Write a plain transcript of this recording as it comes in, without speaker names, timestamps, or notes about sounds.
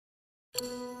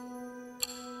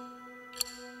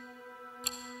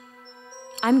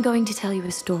I'm going to tell you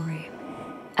a story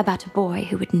about a boy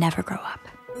who would never grow up.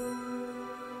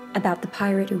 About the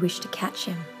pirate who wished to catch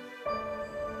him.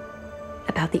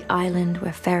 About the island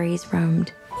where fairies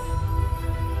roamed.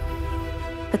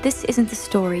 But this isn't the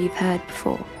story you've heard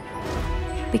before.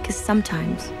 Because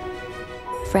sometimes,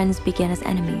 friends begin as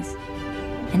enemies,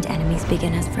 and enemies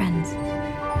begin as friends.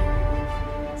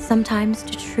 Sometimes,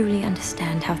 to truly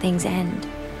understand how things end,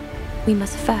 we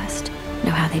must first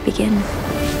know how they begin.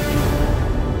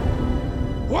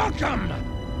 Welcome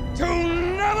to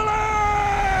Neverland!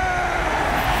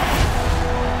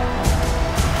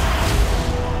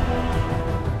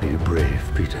 Are you brave,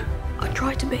 Peter? I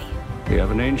try to be. We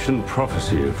have an ancient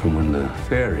prophecy from when the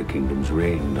fairy kingdoms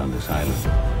reigned on this island.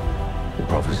 The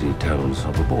prophecy tells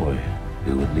of a boy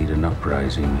who would lead an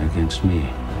uprising against me.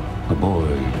 A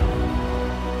boy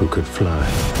who could fly.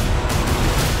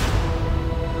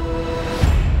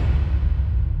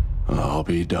 I'll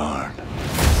be darned.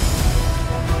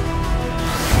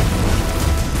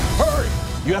 Hurry!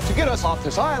 You have to get us off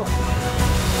this island.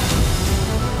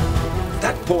 If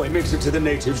that boy makes it to the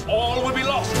natives, all will be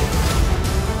lost.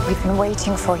 We've been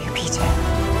waiting for you, Peter.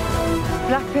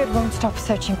 Blackbeard won't stop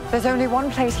searching. There's only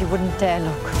one place he wouldn't dare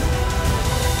look.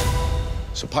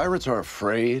 So pirates are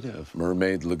afraid of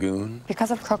Mermaid Lagoon?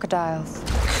 Because of crocodiles.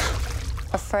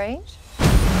 Afraid?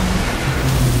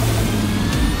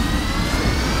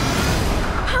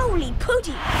 Holy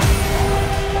pudding!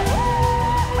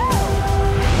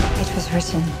 It was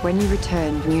written, when you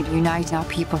return, you'd unite our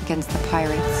people against the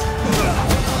pirates.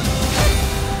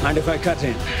 Mind if I cut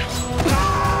in?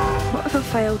 What if I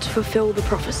fail to fulfill the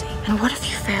prophecy? And what if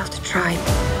you fail to try?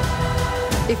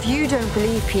 If you don't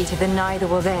believe Peter, then neither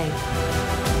will they.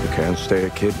 You can't stay a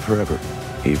kid forever,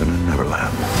 even in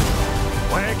Neverland.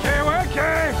 Wakey,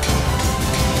 wakey!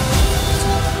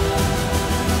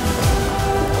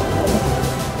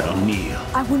 They'll kneel.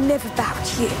 I will never bow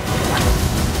to you.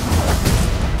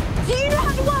 Do you know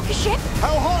how to work a ship?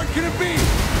 How hard can it be?